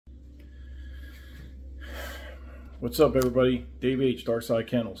What's up, everybody? Dave H, Darkside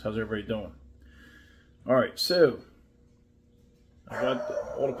Kennels. How's everybody doing? All right, so I got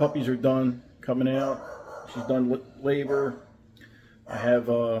all the puppies are done coming out. She's done labor. I have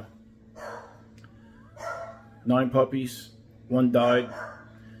 9 puppies. 1 died,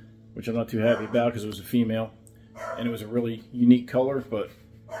 which I'm not too happy about because it was a female, and it was a really unique color. But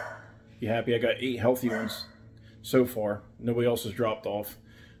be happy I got 8 healthy ones so far. Nobody else has dropped off.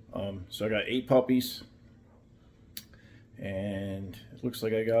 So I got 8 puppies. And it looks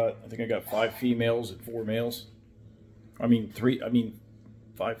like I think I got 5 females and 4 males. I mean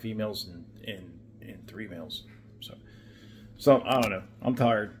 5 females and 3 males. So I don't know. I'm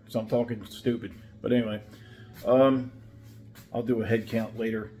tired, so I'm talking stupid. But anyway, I'll do a head count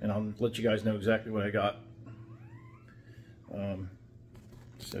later, and I'll let you guys know exactly what I got.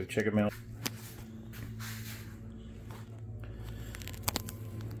 So check them out.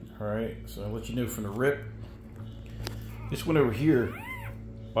 All right, so I'll let you know from the rip. This one over here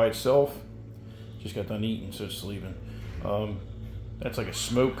by itself just got done eating, so it's sleeping. That's like a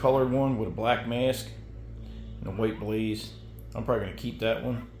smoke colored one with a black mask and a white blaze. I'm probably gonna keep that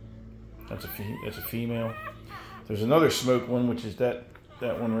one. That's a female. There's another smoke one, which is that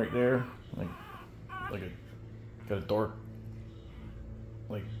one right there, got a dark,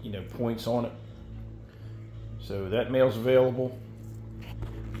 points on it. So that male's available.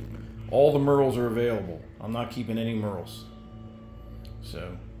 All the merles are available. I'm not keeping any merles.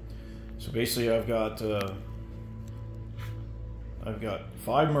 So basically I've got 5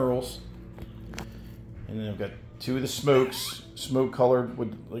 merles, and then I've got 2 of the smoke colored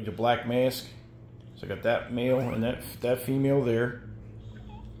with like a black mask. So I got that male and that female there.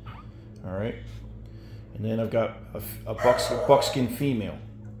 All right, and then I've got a buckskin female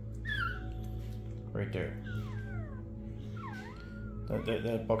right there.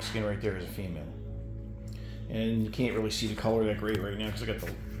 That buckskin right there is a female. And you can't really see the color that great right now because I got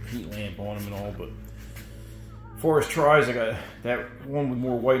the heat lamp on them and all. But Forest Tries, I got that one with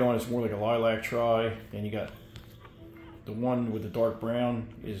more white on. It's more like a lilac tri. Then you got the one with the dark brown.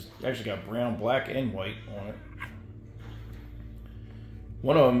 Is actually got brown, black, and white on it.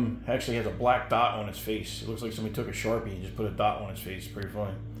 One of them actually has a black dot on its face. It looks like somebody took a Sharpie and just put a dot on its face. It's pretty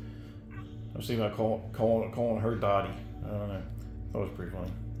funny. I was thinking about calling her Dottie. I don't know. That was pretty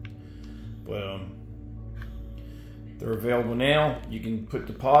funny. But they're available now. You can put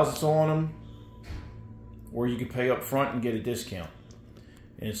deposits on them, or you can pay up front and get a discount.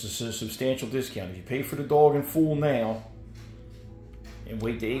 And it's a substantial discount. If you pay for the dog in full now and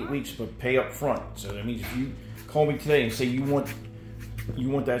wait the 8 weeks, but pay up front. So that means if you call me today and say you want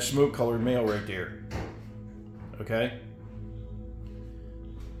that smoke colored male right there, okay?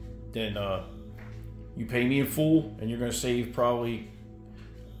 Then you pay me in full, and you're going to save probably,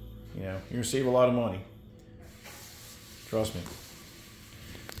 you're going to save a lot of money. Trust me.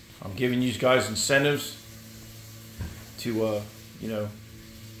 I'm giving you guys incentives to,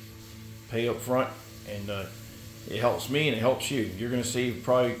 pay up front, and it helps me and it helps you. You're going to save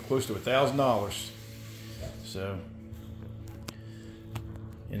probably close to $1,000. So,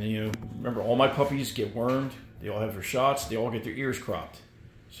 and then, remember, all my puppies get wormed. They all have their shots. They all get their ears cropped.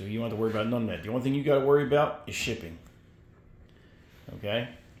 So you don't have to worry about none of that. The only thing you got to worry about is shipping. Okay?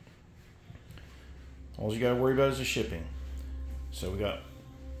 All you got to worry about is the shipping. So we got,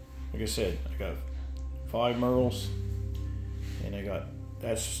 like I said, I got 5 merles, and I got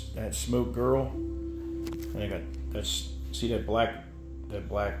that smoke girl, and I got see that black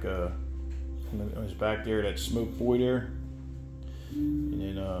on his back there, that smoke boy there, and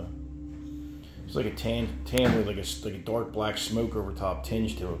then it's like a tan with like a dark black smoke over top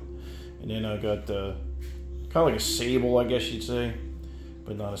tinge to it. And then I got kind of like a sable, I guess you'd say,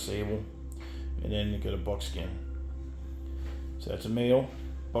 but not a sable. And then you got a buckskin. So that's a male.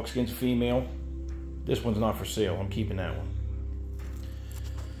 Buckskin's a female. This one's not for sale. I'm keeping that one.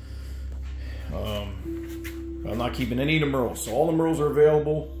 I'm not keeping any of the merles. So all the merles are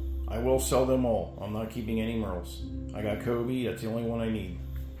available. I will sell them all. I'm not keeping any merles. I got Kobe. That's the only one I need.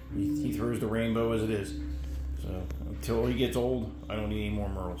 He throws the rainbow as it is. So until he gets old, I don't need any more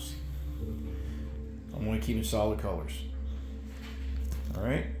merles. I'm only keeping solid colors. All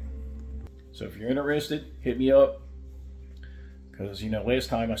right. So if you're interested, hit me up. Because, last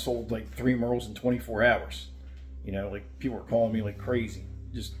time I sold like 3 merles in 24 hours. Like people were calling me like crazy.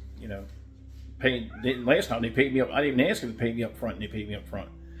 Just, paying. Last time they paid me up. I didn't even ask them to pay me up front, and they paid me up front.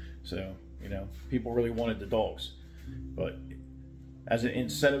 So, people really wanted the dogs. But as an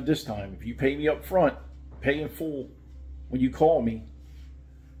incentive this time, if you pay me up front, pay in full when you call me,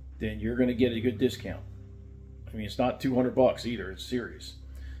 then you're going to get a good discount. I mean, it's not $200 either. It's serious.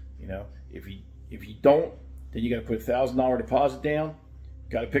 If you don't, Then you got to put a $1,000 deposit down.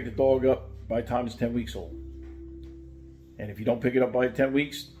 Got to pick the dog up by the time it's 10 weeks old. And if you don't pick it up by 10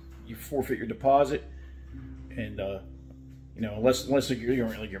 weeks, you forfeit your deposit. And you know, unless like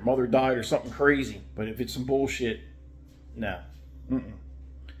your mother died or something crazy. But if it's some bullshit, nah.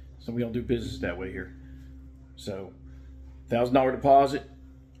 So we don't do business that way here. So $1,000 deposit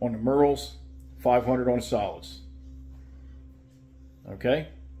on the Merles, $500 on the solids. Okay?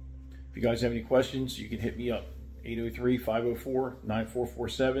 If you guys have any questions, you can hit me up.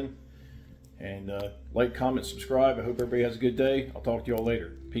 803-504-9447. And like, comment, subscribe. I hope everybody has a good day. I'll talk to you all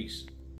later. Peace.